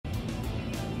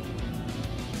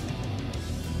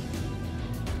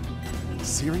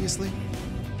Seriously?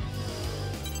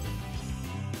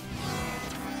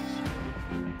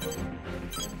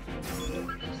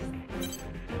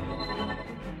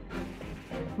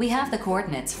 We have the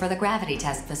coordinates for the gravity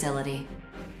test facility.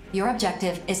 Your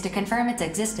objective is to confirm its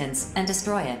existence and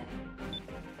destroy it.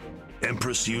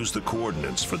 Empress used the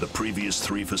coordinates for the previous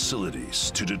 3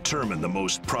 facilities to determine the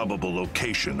most probable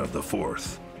location of the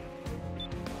 4th.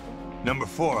 Number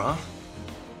 4, huh?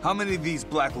 How many of these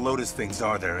Black Lotus things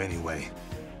are there anyway?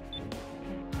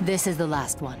 This is the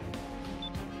last one.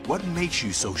 What makes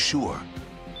you so sure?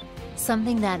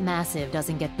 Something that massive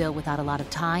doesn't get built without a lot of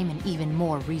time and even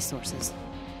more resources.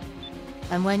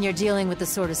 And when you're dealing with the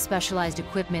sort of specialized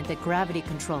equipment that gravity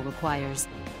control requires,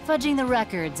 fudging the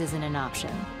records isn't an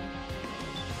option.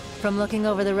 From looking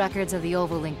over the records of the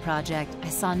Overlink project, I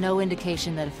saw no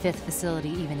indication that a 5th facility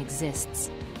even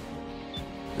exists.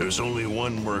 There's only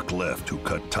one merc left who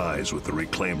cut ties with the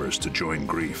Reclaimers to join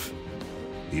Grief.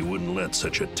 He wouldn't let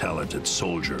such a talented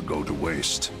soldier go to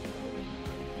waste.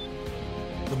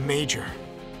 The Major.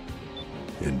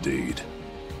 Indeed.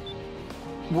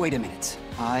 Wait a minute.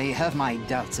 I have my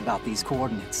doubts about these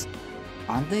coordinates.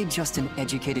 Aren't they just an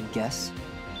educated guess?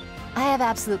 I have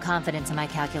absolute confidence in my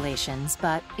calculations,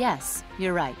 but yes,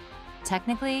 you're right.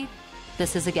 Technically,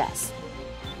 this is a guess.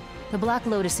 The Black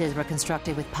Lotuses were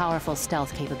constructed with powerful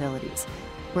stealth capabilities.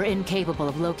 We're incapable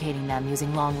of locating them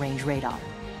using long-range radar.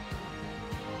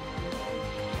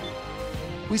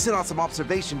 We sent out some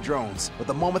observation drones, but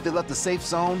the moment they left the safe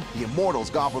zone, the Immortals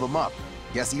gobbled them up.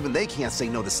 Guess even they can't say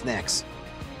no to snacks.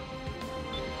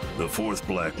 The 4th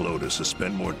Black Lotus has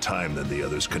spent more time than the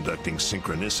others conducting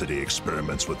synchronicity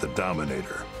experiments with the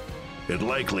Dominator. It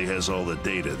likely has all the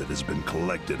data that has been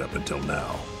collected up until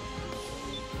now.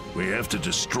 We have to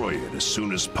destroy it as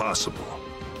soon as possible.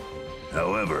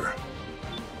 However...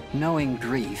 Knowing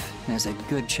Grief, there's a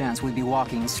good chance we'd be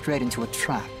walking straight into a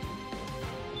trap.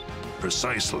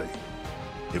 Precisely.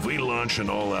 If we launch an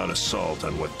all-out assault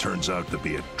on what turns out to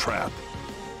be a trap,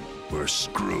 we're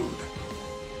screwed.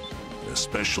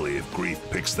 Especially if Grief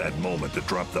picks that moment to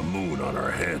drop the moon on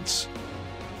our heads.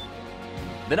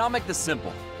 Then I'll make this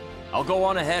simple. I'll go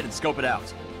on ahead and scope it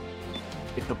out.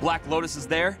 If the Black Lotus is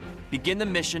there, begin the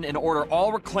mission and order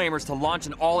all Reclaimers to launch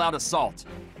an all-out assault.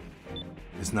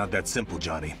 It's not that simple,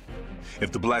 Johnny.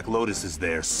 If the Black Lotus is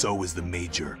there, so is the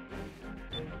Major.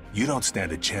 You don't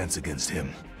stand a chance against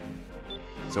him.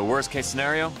 So worst case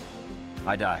scenario,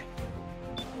 I die.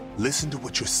 Listen to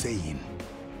what you're saying.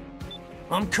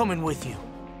 I'm coming with you.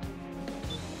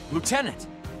 Lieutenant!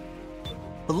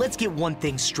 But let's get one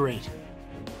thing straight.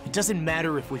 It doesn't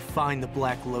matter if we find the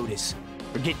Black Lotus,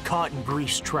 or get caught in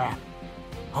Grief's trap.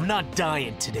 I'm not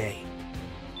dying today.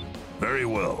 Very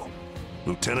well.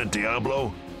 Lieutenant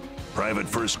Diablo, Private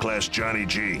First Class Johnny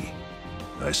G.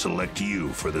 I select you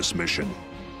for this mission.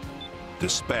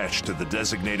 Dispatch to the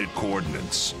designated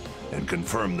coordinates and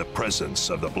confirm the presence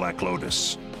of the Black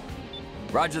Lotus.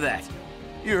 Roger that.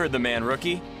 You heard the man,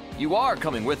 Rookie. You are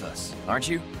coming with us, aren't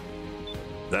you?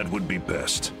 That would be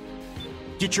best.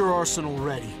 Get your arsenal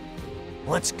ready.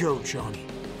 Let's go, Johnny.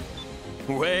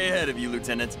 Way ahead of you,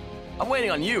 Lieutenant. I'm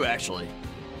waiting on you, actually.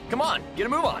 Come on, get a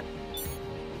move on.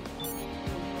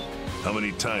 How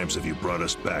many times have you brought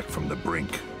us back from the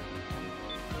brink?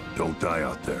 Don't die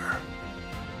out there.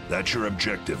 That's your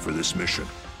objective for this mission.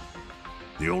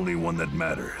 The only one that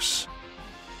matters.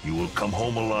 You will come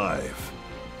home alive.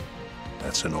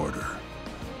 That's an order.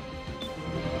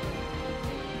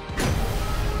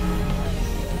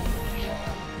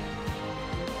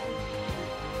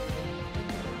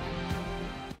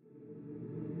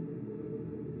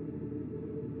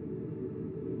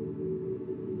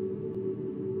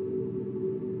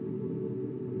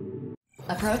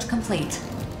 Approach complete.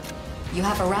 You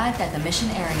have arrived at the mission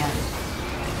area.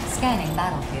 Scanning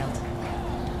battlefield.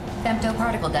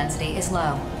 Femtoparticle density is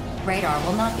low. Radar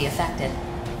will not be affected.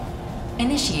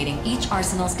 Initiating each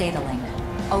arsenal's data link.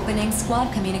 Opening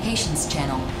squad communications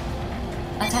channel.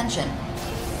 Attention.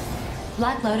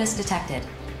 Black Lotus detected.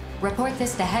 Report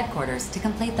this to headquarters to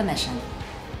complete the mission.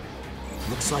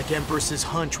 Looks like Empress's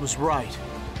hunch was right.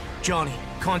 Johnny,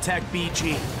 contact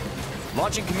BG.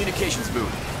 Launching communications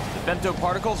booth. The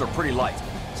femtoparticles are pretty light,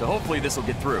 so hopefully this will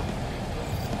get through.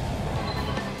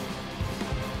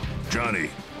 Johnny,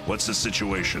 what's the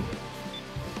situation?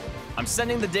 I'm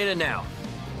sending the data now.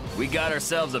 We got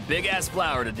ourselves a big-ass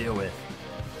flower to deal with.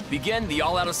 Begin the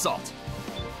all-out assault.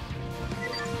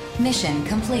 Mission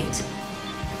complete.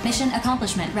 Mission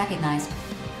accomplishment recognized.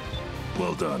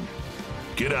 Well done.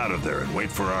 Get out of there and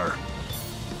wait for our...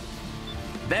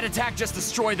 That attack just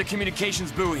destroyed the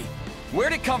communications buoy.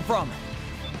 Where'd it come from?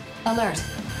 Alert.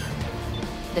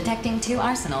 Detecting 2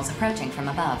 arsenals approaching from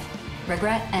above.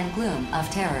 Regret and gloom of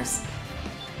terrors.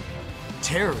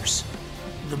 Terrors?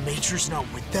 The Major's not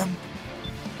with them?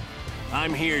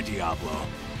 I'm here, Diablo.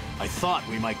 I thought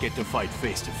we might get to fight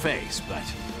face to face, but...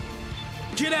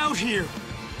 Get out here!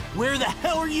 Where the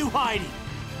hell are you hiding?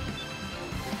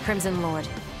 Crimson Lord,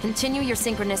 continue your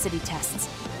synchronicity tests.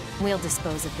 We'll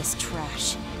dispose of this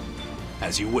trash.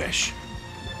 As you wish.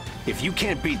 If you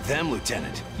can't beat them,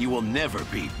 Lieutenant, you will never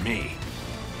beat me.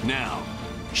 Now,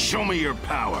 show me your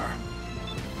power.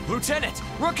 Lieutenant!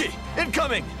 Rookie!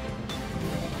 Incoming!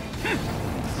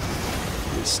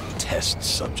 This test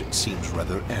subject seems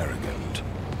rather arrogant.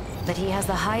 But he has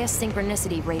the highest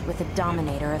synchronicity rate with the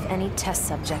Dominator of any test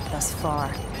subject thus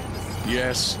far.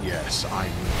 Yes, I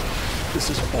know. This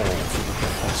is all for the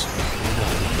best.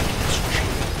 Nothing has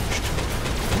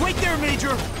changed. Wait there,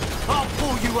 Major! I'll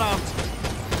pull you out!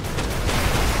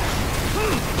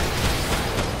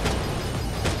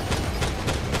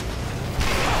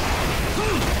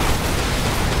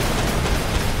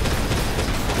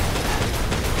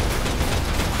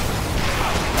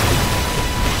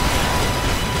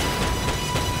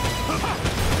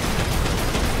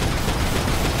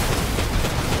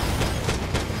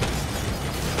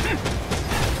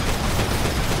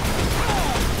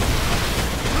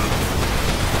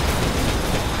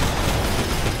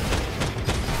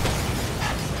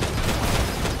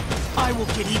 I will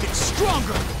get even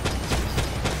stronger!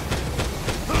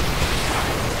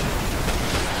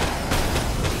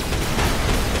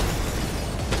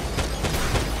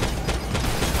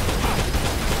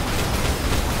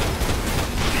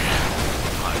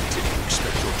 I didn't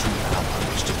expect your 2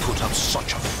 allies to put up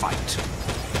such a fight.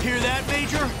 Hear that,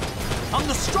 Major? I'm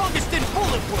the strongest in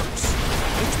bullet works!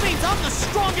 Which means I'm the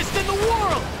strongest in the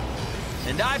world!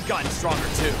 And I've gotten stronger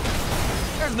too.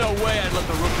 There's no way I'd let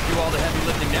the rookie do all the heavy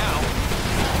lifting now.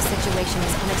 The situation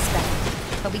is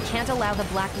unexpected, but we can't allow the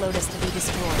Black Lotus to be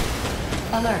destroyed.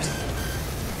 Alert.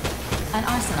 An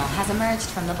arsenal has emerged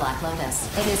from the Black Lotus.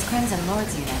 It is Crimson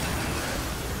Lord's unit.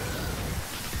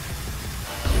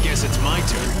 Guess it's my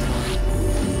turn.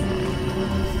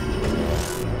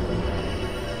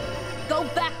 Go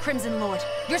back, Crimson Lord!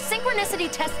 Your synchronicity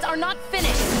tests are not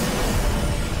finished!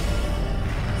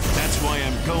 That's why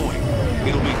I'm going.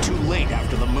 It'll be too late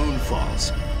after the moon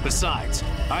falls. Besides,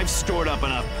 I've stored up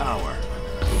enough power.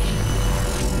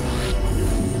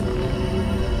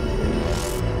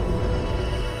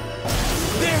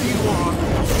 There you are!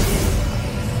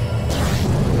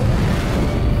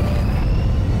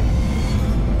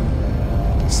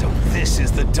 So this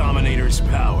is the Dominator's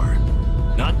power.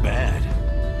 Not bad.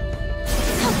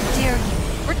 How dare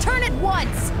you! Return at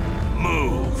once!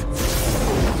 Move!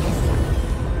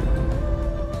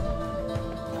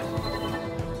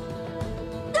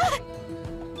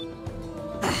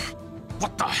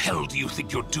 What the hell do you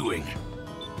think you're doing?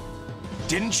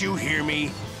 Didn't you hear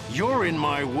me? You're in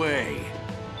my way.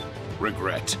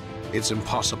 Regret. It's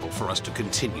impossible for us to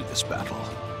continue this battle.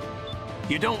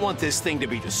 You don't want this thing to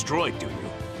be destroyed, do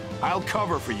you? I'll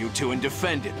cover for you two and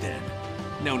defend it then.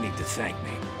 No need to thank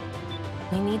me.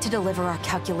 We need to deliver our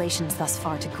calculations thus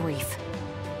far to Grief.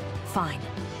 Fine.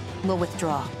 We'll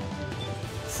withdraw.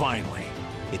 Finally,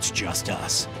 it's just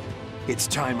us. It's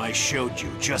time I showed you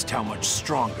just how much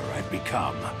stronger I've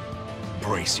become.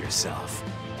 Brace yourself.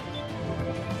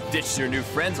 Ditched your new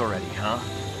friends already, huh?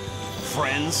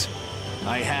 Friends?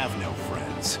 I have no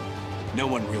friends. No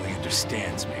one really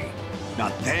understands me.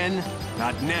 Not then,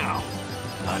 not now,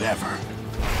 not ever.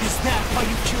 Is that how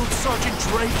you killed Sergeant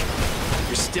Drake?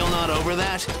 You're still not over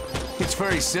that? It's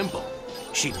very simple.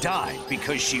 She died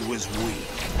because she was weak.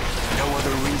 No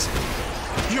other reason.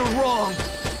 You're wrong!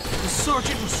 The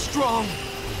Sergeant was strong!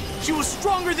 She was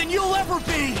stronger than you'll ever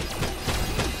be!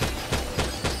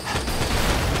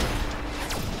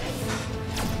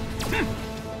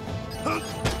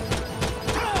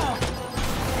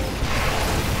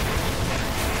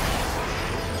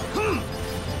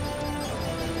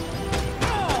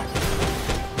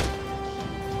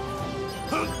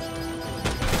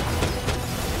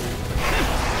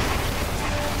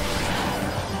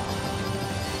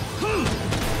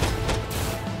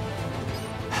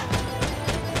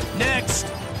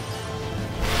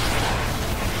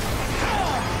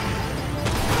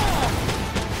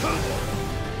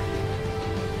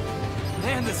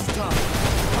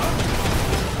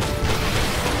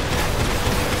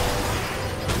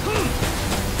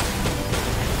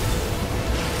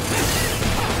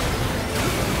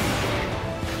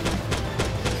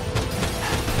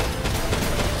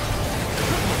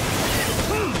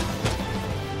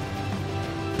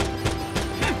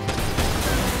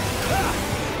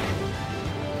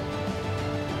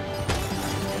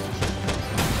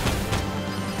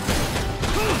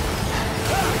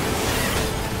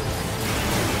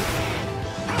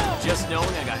 Just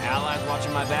knowing I got allies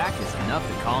watching my back is enough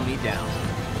to calm me down.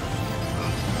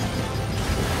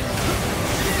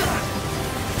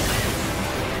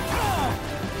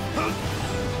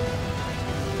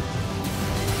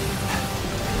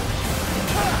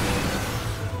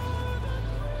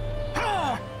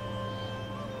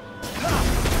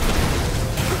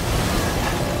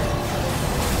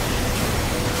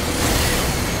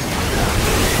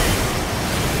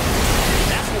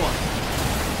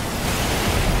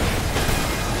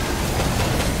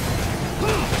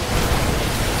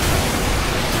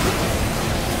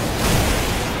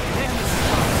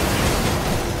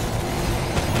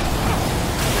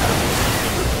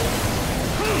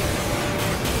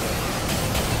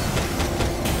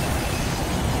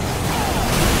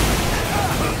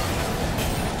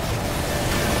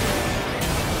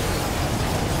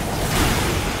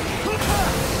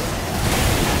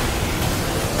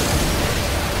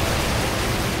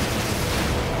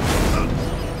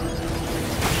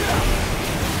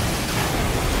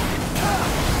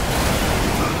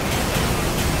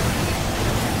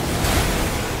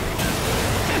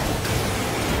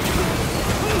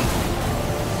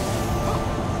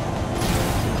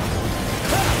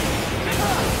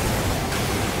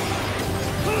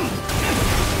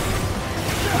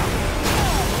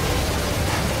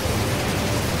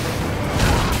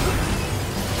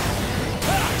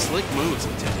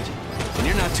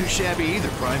 Shabby either,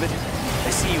 Private. I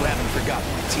see you haven't forgotten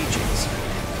my teachings.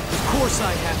 Of course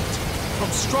I haven't.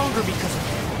 I'm stronger because of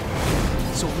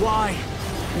you. So why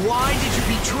did you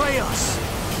betray us?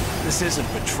 This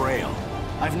isn't betrayal.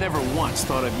 I've never once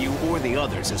thought of you or the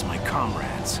others as my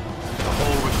comrades. The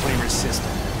whole Reclaimer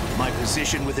system, my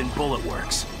position within Bullet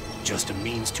Works, just a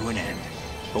means to an end.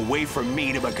 A way for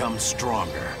me to become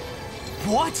stronger.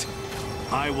 What?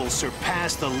 I will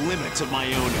surpass the limits of my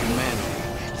own humanity.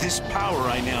 This power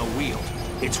I now wield,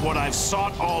 it's what I've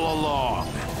sought all along.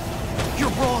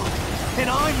 You're wrong, and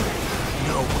I'm...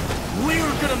 No,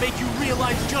 we're gonna make you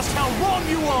realize just how wrong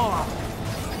you are!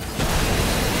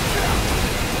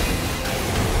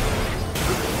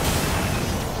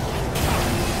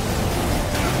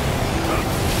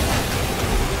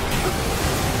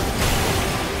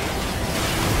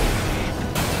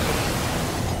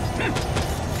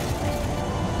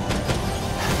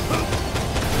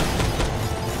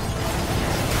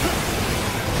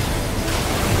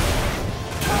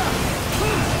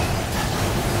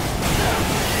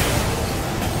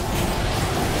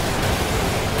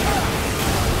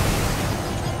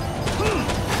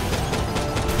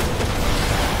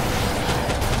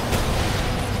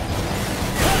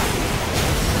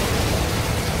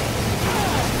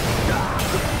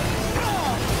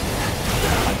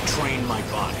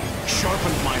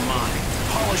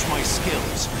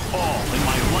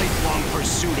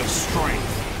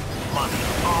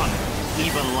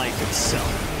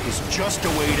 Just a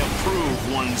way to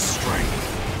prove one's strength.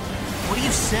 What are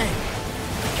you saying?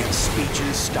 Can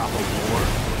speeches stop a war?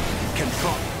 Can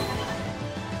thought...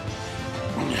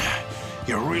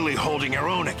 You're really holding your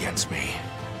own against me.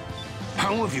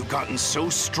 How have you gotten so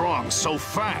strong so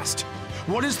fast?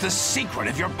 What is the secret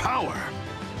of your power?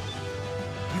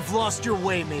 You've lost your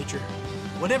way, Major.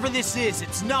 Whatever this is,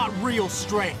 it's not real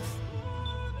strength.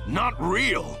 Not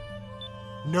real?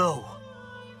 No.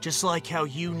 Just like how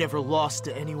you never lost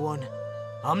to anyone,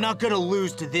 I'm not gonna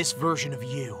lose to this version of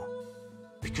you.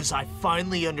 Because I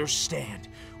finally understand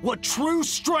what true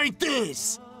strength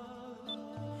is!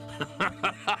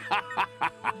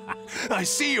 I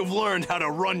see you've learned how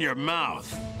to run your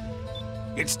mouth.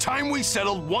 It's time we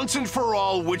settled once and for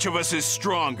all which of us is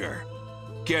stronger.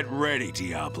 Get ready,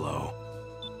 Diablo.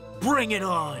 Bring it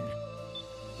on!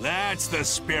 That's the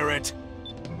spirit.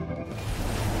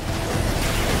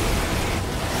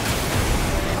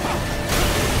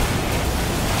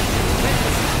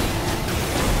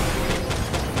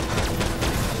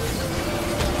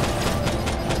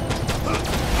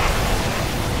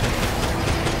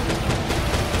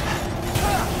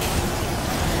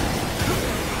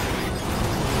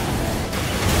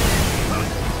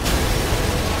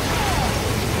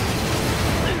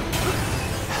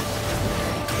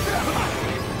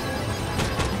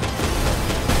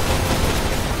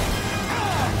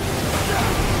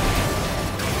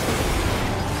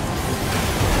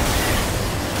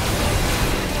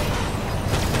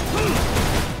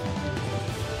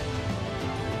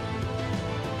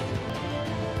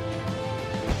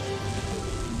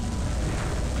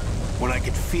 When I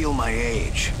could feel my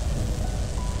age,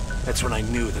 that's when I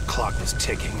knew the clock was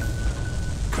ticking.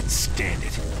 Couldn't stand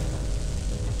it.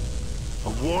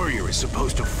 A warrior is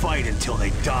supposed to fight until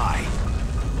they die.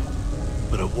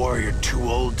 But a warrior too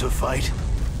old to fight?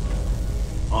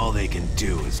 All they can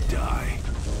do is die.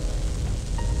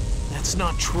 That's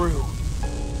not true.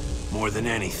 More than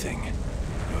anything,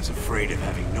 I was afraid of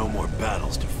having no more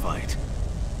battles to fight.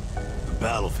 The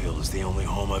battlefield is the only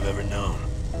home I've ever known.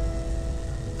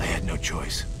 I had no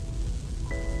choice.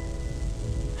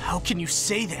 How can you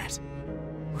say that?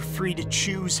 We're free to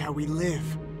choose how we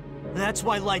live. That's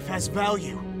why life has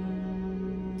value.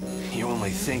 You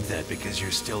only think that because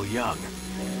you're still young.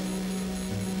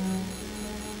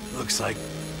 Looks like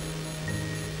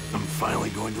I'm finally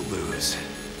going to lose.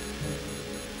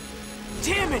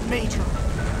 Damn it, Major!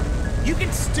 You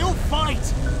can still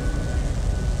fight!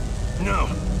 No.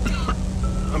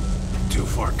 I'm too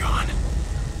far gone.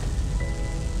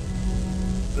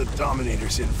 The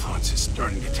Dominator's influence is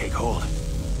starting to take hold.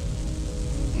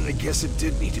 I guess it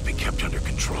did need to be kept under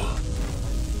control.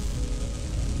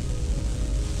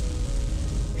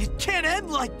 It can't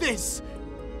end like this!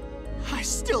 I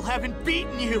still haven't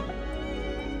beaten you!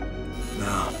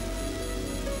 No.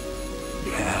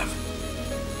 You have.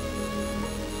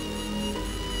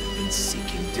 I've been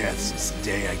seeking death since the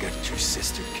day I got your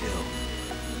sister killed.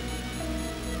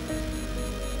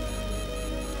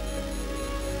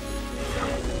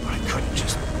 But I couldn't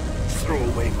just throw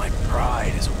away my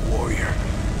pride as a warrior.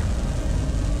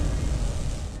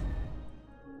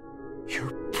 Your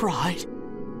pride?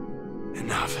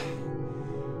 Enough.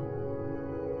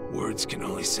 Words can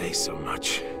only say so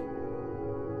much.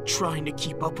 Trying to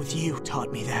keep up with you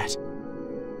taught me that.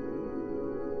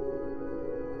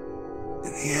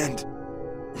 In the end,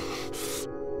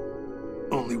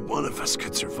 only one of us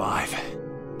could survive.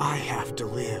 I have to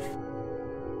live.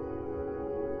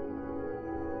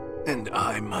 And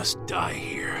I must die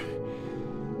here.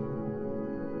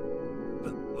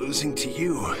 But losing to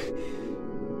you...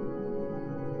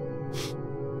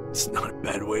 it's not a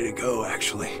bad way to go,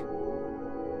 actually.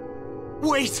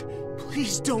 Wait!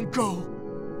 Please don't go!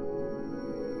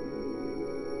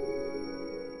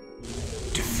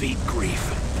 Defeat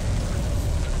grief.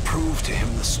 Prove to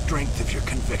him the strength of your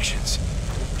convictions.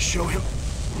 Show him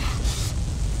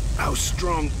how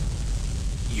strong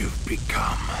you've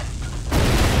become.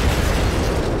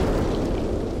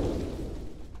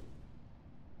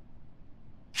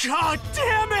 God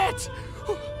damn it!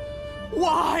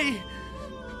 Why?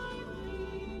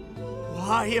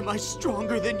 Why am I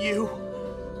stronger than you?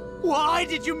 Why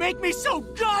did you make me so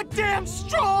goddamn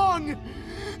strong?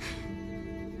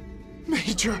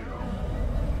 Major,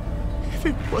 if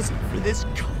it wasn't for this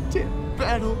goddamn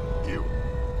battle, you...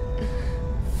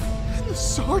 and the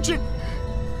Sergeant,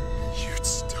 you'd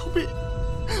still be...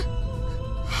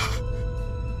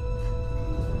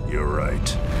 You're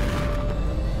right.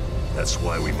 That's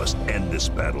why we must end this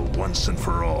battle once and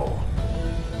for all.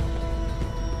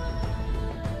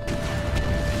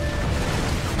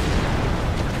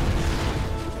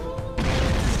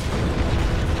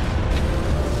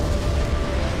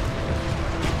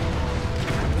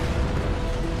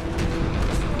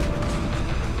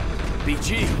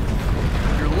 BG,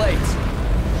 you're late.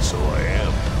 So I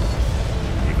am.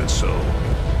 Even so,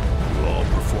 you all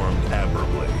performed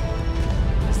admirably.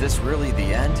 Is this really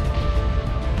the end?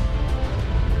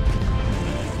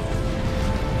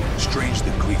 Strange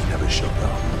that grief never showed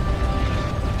up.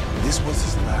 This was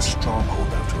his last stronghold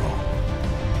after all.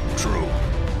 True.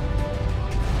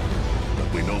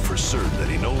 But we know for certain that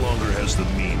he no longer has the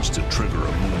means to trigger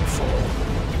a Moonfall.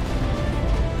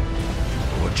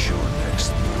 What's your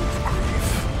next move,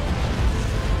 Grief?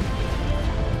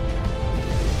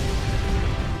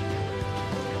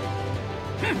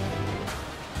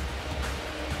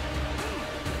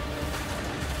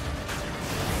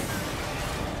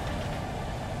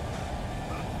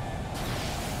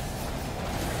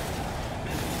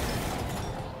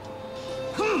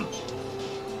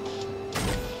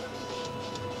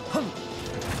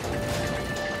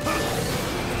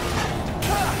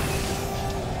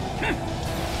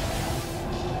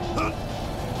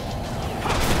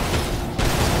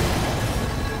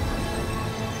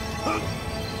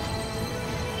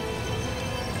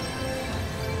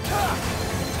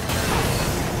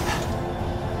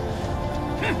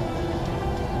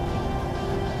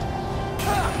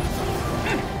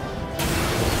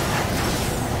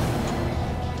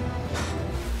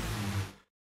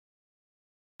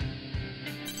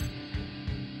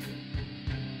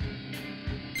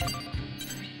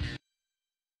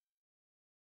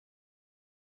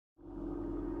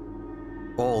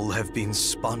 All have been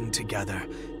spun together,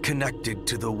 connected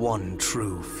to the one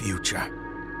true future.